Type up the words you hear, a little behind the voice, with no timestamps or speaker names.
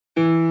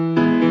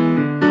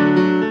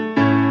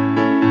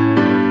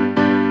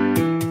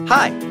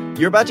Hi,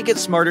 you're about to get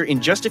smarter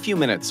in just a few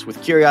minutes with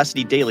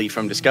Curiosity Daily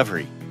from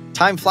Discovery.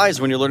 Time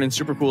flies when you're learning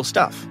super cool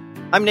stuff.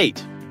 I'm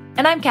Nate.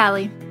 And I'm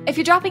Callie. If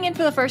you're dropping in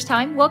for the first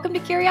time, welcome to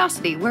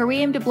Curiosity, where we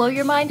aim to blow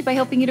your mind by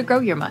helping you to grow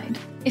your mind.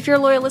 If you're a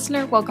loyal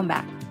listener, welcome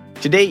back.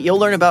 Today, you'll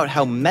learn about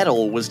how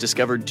metal was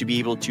discovered to be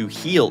able to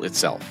heal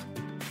itself,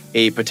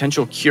 a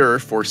potential cure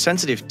for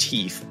sensitive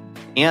teeth,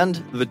 and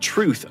the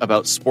truth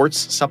about sports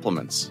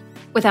supplements.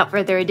 Without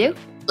further ado,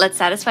 let's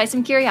satisfy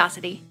some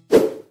curiosity.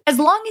 As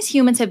long as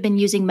humans have been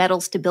using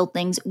metals to build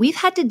things, we've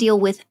had to deal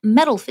with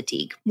metal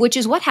fatigue, which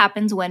is what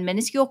happens when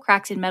minuscule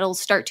cracks in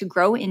metals start to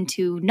grow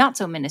into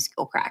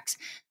not-so-minuscule cracks.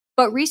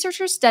 But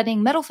researchers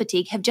studying metal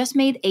fatigue have just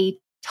made a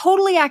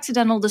totally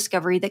accidental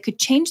discovery that could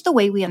change the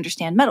way we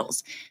understand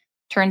metals.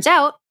 Turns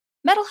out,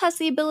 metal has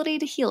the ability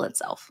to heal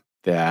itself.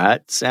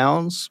 That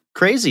sounds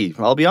crazy,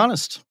 I'll be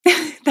honest.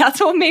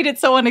 That's what made it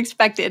so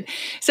unexpected.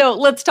 So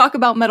let's talk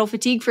about metal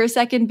fatigue for a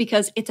second,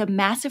 because it's a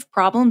massive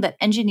problem that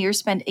engineers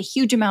spend a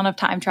huge amount of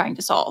time trying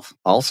to solve.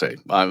 I'll say,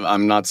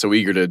 I'm not so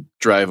eager to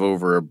drive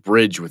over a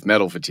bridge with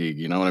metal fatigue,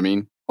 you know what I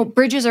mean? Well,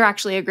 bridges are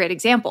actually a great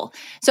example.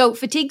 So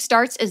fatigue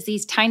starts as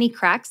these tiny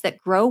cracks that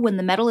grow when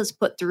the metal is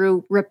put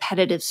through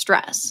repetitive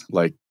stress.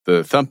 Like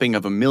the thumping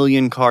of 1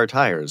 million car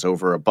tires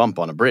over a bump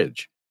on a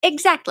bridge.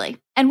 Exactly.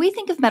 And we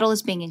think of metal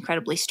as being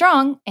incredibly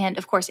strong, and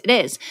of course it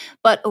is.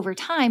 But over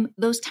time,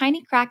 those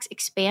tiny cracks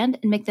expand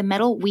and make the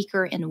metal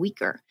weaker and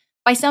weaker.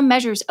 By some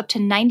measures, up to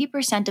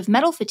 90% of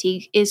metal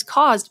fatigue is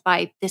caused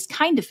by this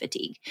kind of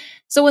fatigue.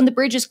 So when the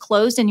bridge is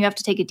closed and you have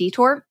to take a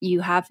detour,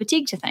 you have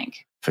fatigue to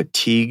thank.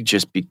 Fatigue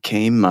just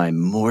became my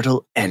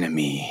mortal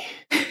enemy.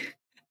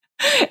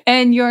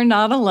 And you're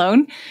not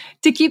alone.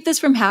 To keep this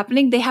from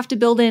happening, they have to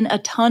build in a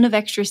ton of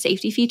extra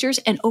safety features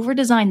and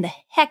over-design the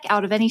heck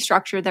out of any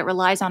structure that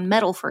relies on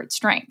metal for its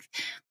strength.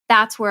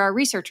 That's where our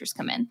researchers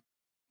come in.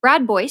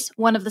 Brad Boyce,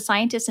 one of the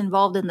scientists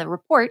involved in the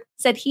report,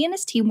 said he and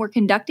his team were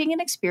conducting an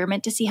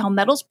experiment to see how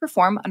metals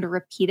perform under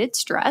repeated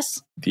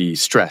stress. The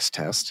stress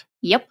test.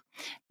 Yep.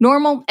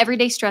 Normal,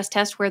 everyday stress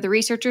test where the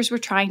researchers were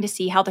trying to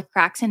see how the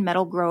cracks in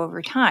metal grow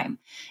over time.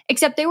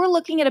 Except they were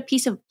looking at a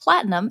piece of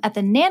platinum at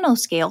the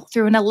nanoscale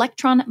through an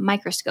electron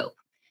microscope.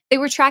 They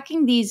were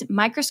tracking these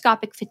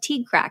microscopic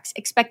fatigue cracks,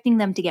 expecting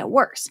them to get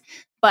worse.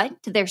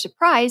 But to their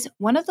surprise,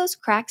 one of those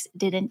cracks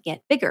didn't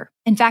get bigger.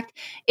 In fact,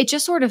 it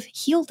just sort of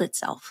healed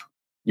itself.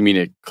 You mean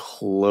it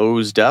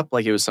closed up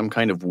like it was some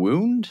kind of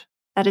wound?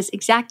 That is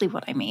exactly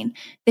what I mean.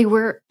 They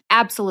were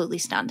absolutely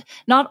stunned.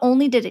 Not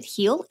only did it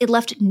heal, it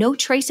left no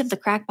trace of the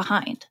crack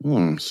behind.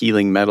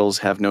 Healing metals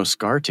have no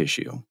scar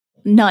tissue.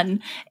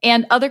 None.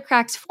 And other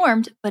cracks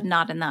formed, but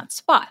not in that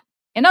spot.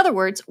 In other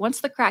words,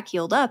 once the crack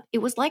healed up, it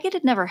was like it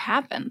had never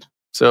happened.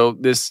 So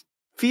this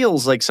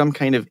feels like some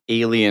kind of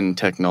alien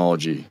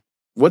technology.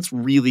 What's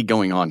really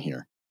going on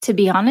here? To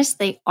be honest,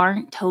 they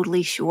aren't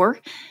totally sure.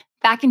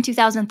 Back in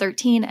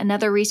 2013,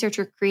 another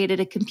researcher created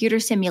a computer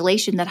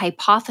simulation that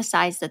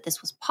hypothesized that this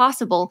was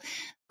possible,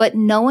 but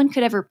no one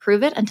could ever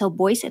prove it until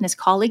Boyce and his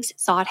colleagues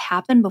saw it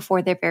happen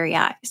before their very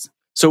eyes.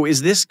 So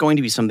is this going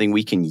to be something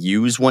we can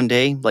use one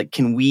day? Like,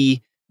 can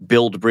we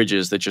build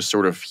bridges that just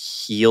sort of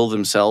heal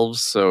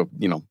themselves so,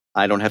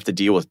 I don't have to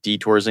deal with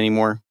detours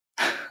anymore?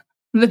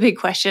 The big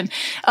question.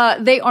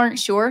 They aren't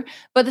sure.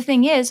 But the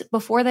thing is,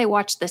 before they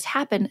watched this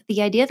happen,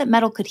 the idea that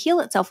metal could heal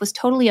itself was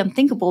totally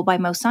unthinkable by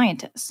most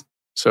scientists.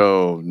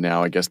 So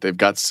now I guess they've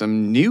got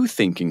some new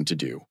thinking to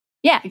do.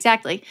 Yeah,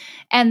 exactly.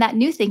 And that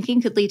new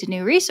thinking could lead to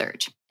new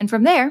research. And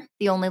from there,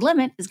 the only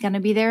limit is going to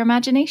be their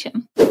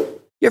imagination.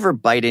 You ever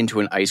bite into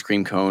an ice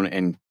cream cone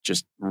and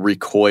just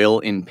recoil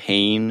in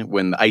pain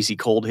when the icy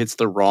cold hits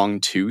the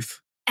wrong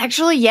tooth?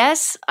 Actually,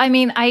 yes. I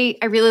mean, I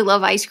really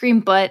love ice cream,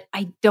 but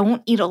I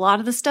don't eat a lot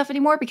of this stuff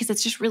anymore because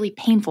it's just really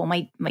painful.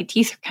 My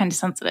teeth are kind of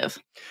sensitive.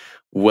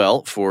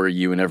 Well, for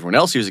you and everyone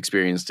else who's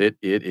experienced it,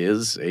 it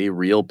is a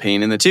real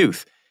pain in the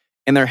tooth.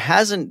 And there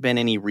hasn't been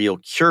any real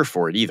cure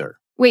for it either.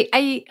 Wait,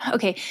 I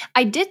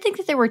did think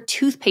that there were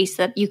toothpaste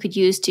that you could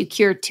use to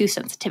cure tooth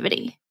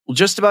sensitivity. Well,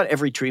 just about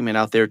every treatment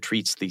out there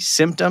treats the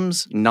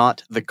symptoms,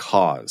 not the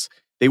cause.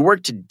 They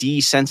work to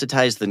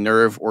desensitize the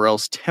nerve or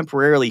else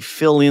temporarily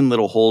fill in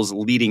little holes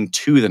leading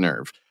to the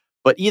nerve.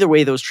 But either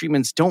way, those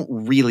treatments don't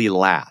really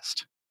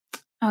last.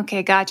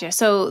 Okay, gotcha.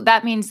 So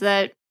that means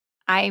that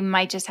I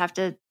might just have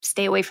to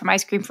stay away from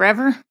ice cream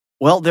forever?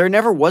 Well, there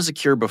never was a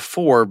cure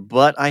before,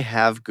 but I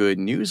have good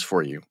news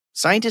for you.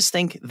 Scientists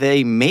think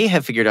they may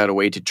have figured out a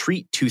way to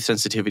treat tooth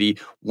sensitivity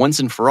once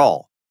and for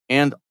all.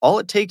 And all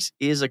it takes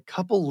is a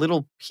couple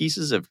little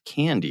pieces of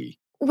candy.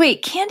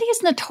 Wait, candy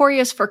is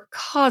notorious for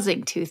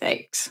causing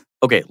toothaches.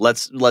 Okay,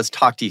 let's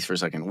talk teeth for a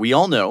second. We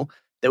all know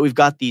that we've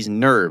got these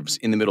nerves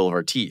in the middle of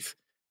our teeth.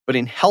 But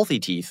in healthy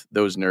teeth,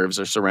 those nerves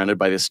are surrounded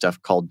by this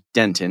stuff called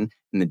dentin,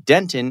 and the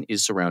dentin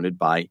is surrounded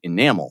by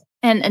enamel.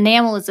 And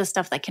enamel is the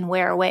stuff that can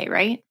wear away,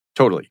 right?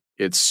 Totally.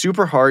 It's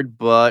super hard,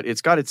 but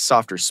it's got its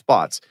softer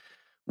spots.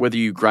 Whether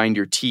you grind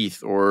your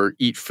teeth or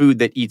eat food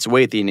that eats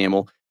away at the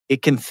enamel,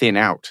 it can thin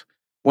out.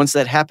 Once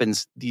that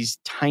happens, these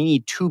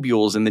tiny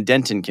tubules in the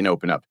dentin can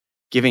open up,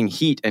 giving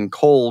heat and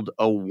cold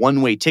a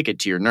one-way ticket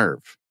to your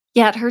nerve.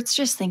 Yeah, it hurts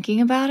just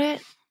thinking about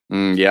it.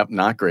 Yep,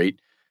 not great.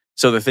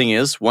 So the thing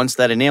is, once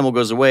that enamel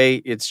goes away,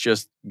 it's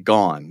just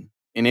gone.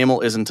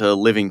 Enamel isn't a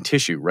living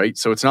tissue, right?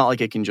 So it's not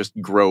like it can just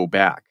grow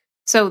back.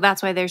 So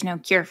that's why there's no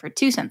cure for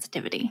tear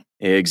sensitivity.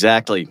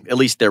 Exactly. At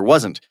least there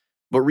wasn't.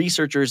 But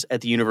researchers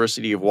at the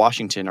University of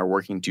Washington are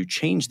working to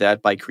change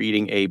that by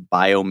creating a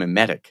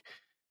biomimetic.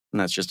 And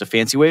that's just a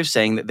fancy way of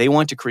saying that they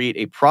want to create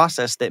a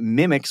process that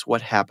mimics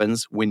what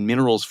happens when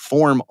minerals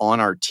form on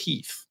our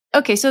teeth.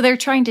 Okay, so they're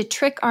trying to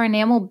trick our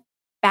enamel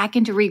back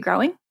into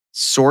regrowing?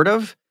 Sort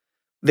of.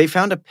 They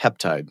found a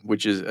peptide,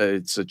 which is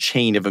it's a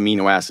chain of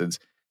amino acids,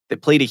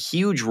 that played a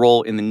huge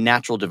role in the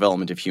natural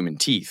development of human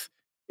teeth.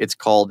 It's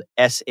called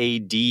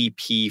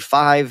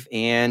SADP5,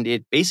 and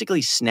it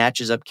basically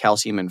snatches up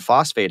calcium and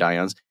phosphate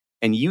ions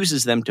and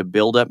uses them to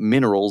build up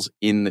minerals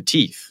in the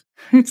teeth.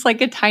 It's like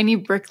a tiny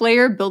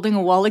bricklayer building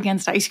a wall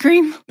against ice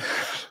cream.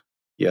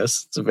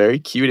 Yes, it's a very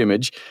cute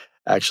image,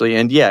 actually.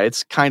 And yeah,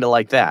 it's kind of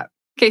like that.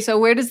 Okay, so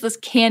where does this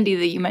candy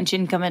that you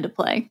mentioned come into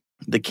play?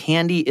 The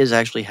candy is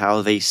actually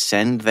how they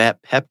send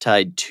that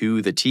peptide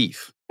to the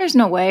teeth. There's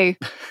no way.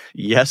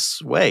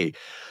 Yes way.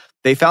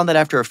 They found that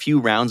after a few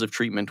rounds of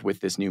treatment with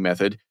this new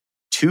method,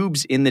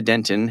 tubes in the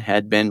dentin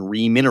had been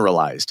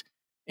remineralized,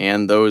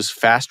 and those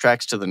fast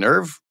tracks to the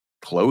nerve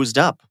closed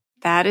up.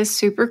 That is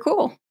super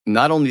cool.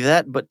 Not only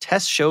that, but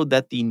tests showed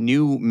that the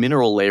new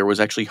mineral layer was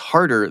actually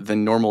harder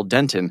than normal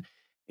dentin,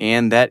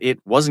 and that it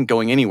wasn't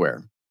going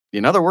anywhere.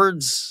 In other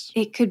words,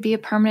 it could be a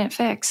permanent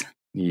fix.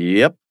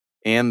 Yep.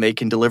 And they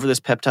can deliver this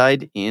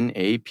peptide in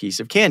a piece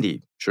of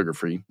candy,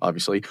 sugar-free,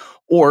 obviously,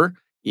 or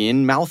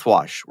in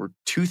mouthwash or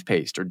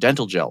toothpaste or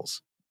dental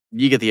gels.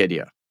 You get the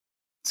idea.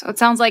 So it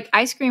sounds like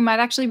ice cream might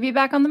actually be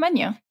back on the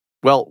menu.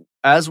 Well,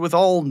 as with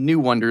all new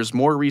wonders,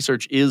 more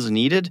research is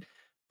needed,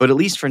 but at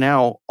least for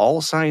now,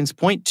 all signs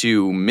point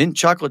to mint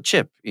chocolate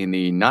chip in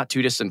the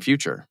not-too-distant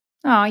future.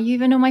 Oh, you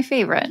even know my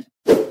favorite.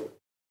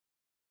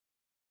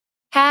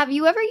 Have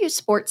you ever used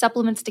sports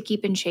supplements to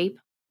keep in shape?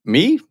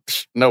 Me?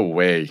 No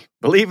way.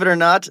 Believe it or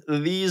not,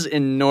 these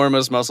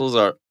enormous muscles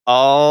are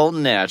all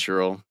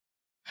natural.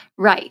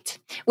 Right.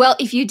 Well,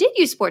 if you did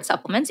use sports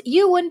supplements,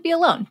 you wouldn't be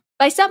alone.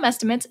 By some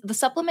estimates, the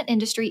supplement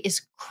industry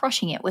is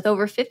crushing it with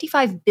over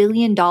 $55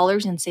 billion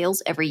in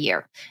sales every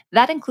year.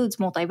 That includes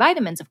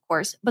multivitamins, of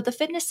course, but the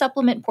fitness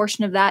supplement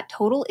portion of that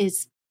total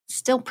is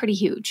still pretty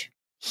huge.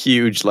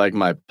 Huge like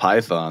my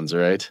pythons,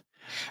 right?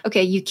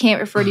 Okay, you can't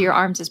refer to your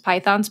arms as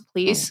pythons,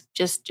 please.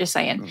 Just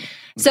saying.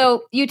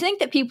 So you'd think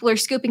that people are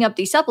scooping up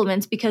these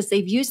supplements because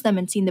they've used them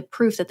and seen the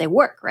proof that they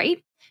work,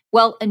 right?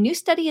 Well, a new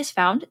study has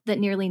found that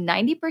nearly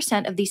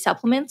 90% of these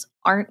supplements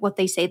aren't what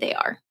they say they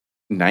are.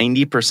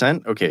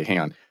 90%? Okay, hang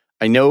on.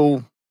 I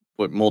know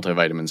what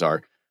multivitamins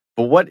are,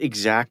 but what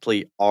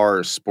exactly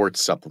are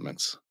sports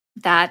supplements?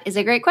 That is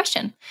a great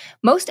question.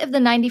 Most of the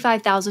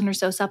 95,000 or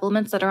so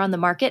supplements that are on the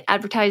market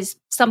advertise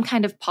some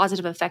kind of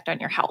positive effect on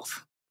your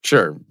health.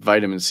 Sure,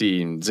 vitamin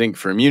C and zinc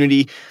for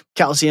immunity,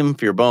 calcium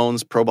for your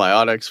bones,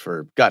 probiotics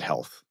for gut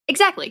health.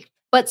 Exactly.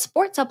 But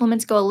sports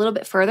supplements go a little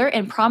bit further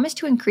and promise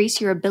to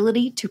increase your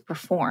ability to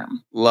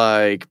perform.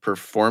 Like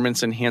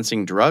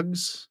performance-enhancing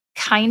drugs?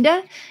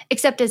 Kinda,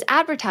 except as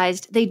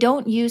advertised, they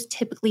don't use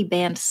typically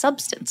banned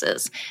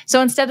substances.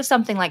 So instead of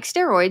something like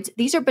steroids,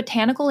 these are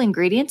botanical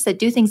ingredients that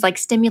do things like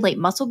stimulate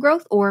muscle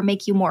growth or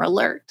make you more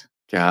alert.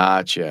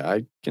 Gotcha.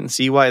 I can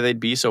see why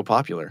they'd be so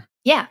popular.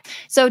 Yeah.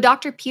 So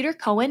Dr. Peter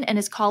Cohen and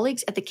his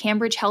colleagues at the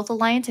Cambridge Health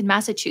Alliance in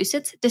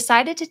Massachusetts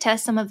decided to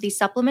test some of these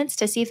supplements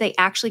to see if they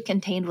actually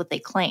contained what they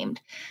claimed.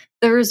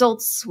 The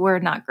results were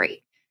not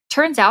great.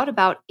 Turns out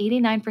about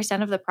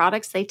 89% of the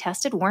products they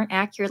tested weren't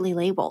accurately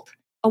labeled.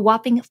 A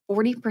whopping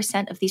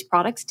 40% of these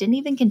products didn't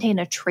even contain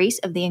a trace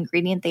of the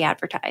ingredient they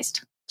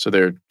advertised. So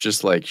they're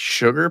just like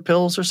sugar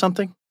pills or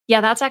something?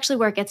 Yeah, that's actually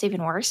where it gets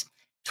even worse.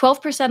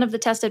 12% of the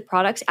tested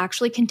products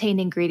actually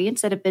contained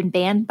ingredients that have been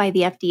banned by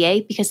the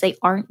FDA because they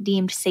aren't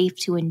deemed safe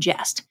to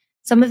ingest.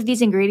 Some of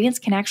these ingredients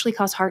can actually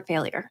cause heart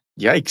failure.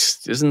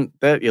 Yikes, isn't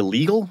that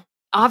illegal?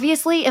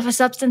 Obviously, if a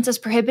substance is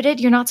prohibited,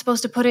 you're not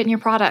supposed to put it in your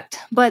product.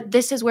 But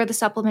this is where the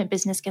supplement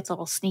business gets a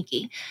little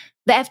sneaky.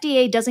 The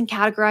FDA doesn't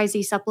categorize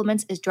these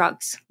supplements as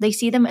drugs. They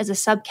see them as a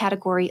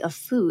subcategory of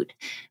food.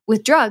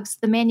 With drugs,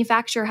 the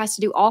manufacturer has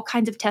to do all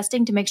kinds of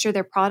testing to make sure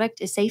their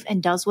product is safe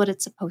and does what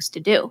it's supposed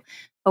to do.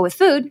 But with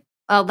food,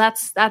 well,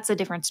 that's a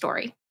different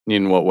story.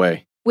 In what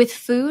way? With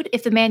food,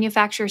 if the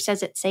manufacturer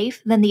says it's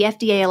safe, then the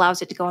FDA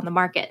allows it to go on the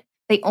market.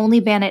 They only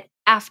ban it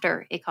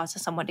after it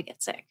causes someone to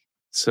get sick.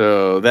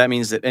 So that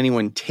means that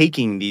anyone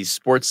taking these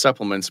sports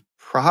supplements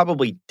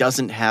probably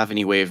doesn't have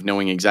any way of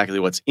knowing exactly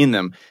what's in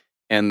them,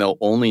 and they'll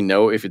only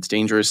know if it's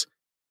dangerous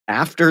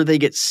after they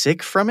get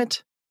sick from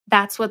it?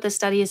 That's what the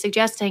study is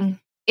suggesting.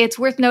 It's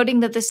worth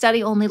noting that the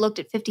study only looked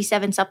at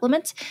 57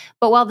 supplements,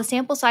 but while the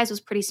sample size was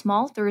pretty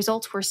small, the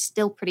results were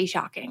still pretty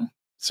shocking.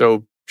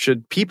 So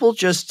should people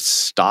just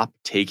stop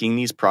taking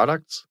these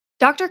products?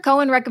 Dr.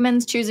 Cohen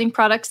recommends choosing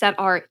products that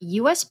are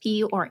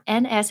USP or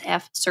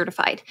NSF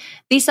certified.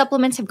 These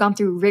supplements have gone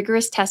through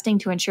rigorous testing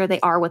to ensure they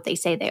are what they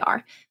say they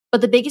are. But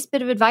the biggest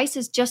bit of advice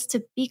is just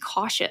to be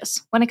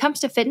cautious. When it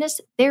comes to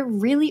fitness, there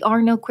really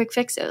are no quick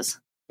fixes.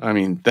 I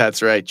mean,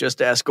 that's right.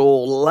 Just ask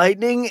old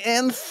lightning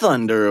and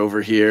thunder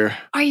over here.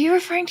 Are you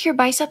referring to your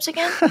biceps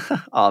again?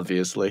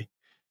 Obviously.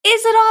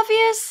 Is it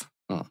obvious?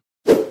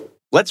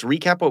 Let's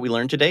recap what we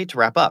learned today to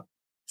wrap up.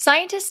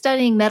 Scientists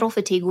studying metal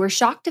fatigue were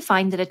shocked to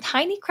find that a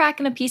tiny crack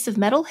in a piece of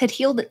metal had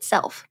healed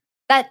itself.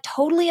 That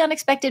totally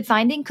unexpected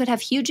finding could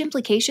have huge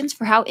implications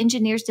for how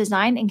engineers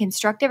design and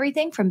construct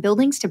everything from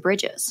buildings to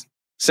bridges.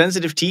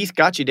 Sensitive teeth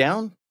got you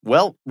down?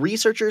 Well,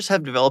 researchers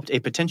have developed a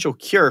potential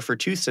cure for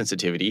tooth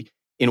sensitivity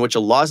in which a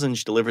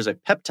lozenge delivers a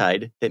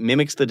peptide that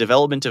mimics the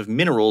development of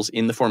minerals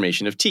in the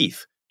formation of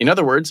teeth. In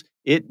other words,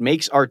 it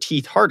makes our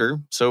teeth harder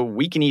so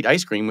we can eat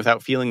ice cream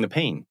without feeling the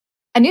pain.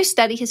 A new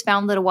study has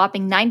found that a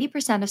whopping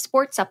 90% of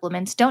sports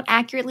supplements don't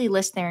accurately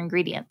list their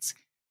ingredients.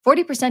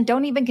 40%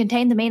 don't even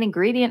contain the main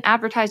ingredient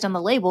advertised on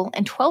the label,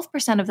 and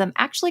 12% of them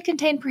actually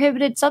contain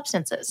prohibited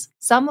substances,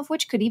 some of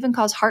which could even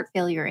cause heart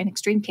failure in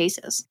extreme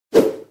cases.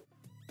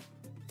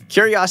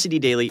 Curiosity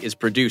Daily is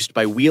produced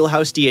by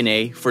Wheelhouse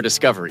DNA for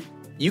Discovery.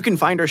 You can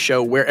find our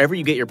show wherever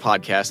you get your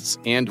podcasts,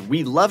 and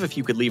we'd love if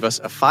you could leave us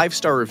a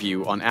 5-star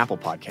review on Apple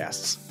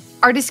Podcasts.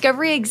 Our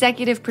Discovery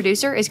executive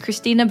producer is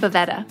Christina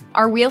Bavetta.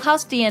 Our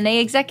Wheelhouse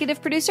DNA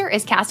executive producer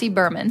is Cassie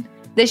Berman.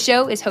 This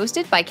show is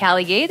hosted by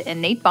Callie Gade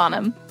and Nate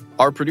Bonham.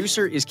 Our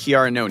producer is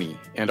Kiara Noni,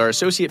 and our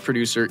associate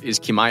producer is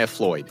Kimaya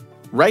Floyd.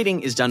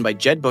 Writing is done by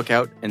Jed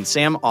Bookout and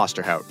Sam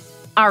Osterhout.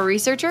 Our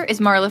researcher is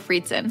Marla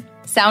Friedson.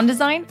 Sound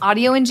design,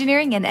 audio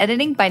engineering, and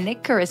editing by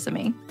Nick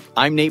Carissimi.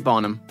 I'm Nate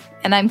Bonham.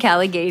 And I'm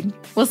Callie Gade.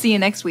 We'll see you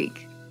next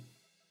week.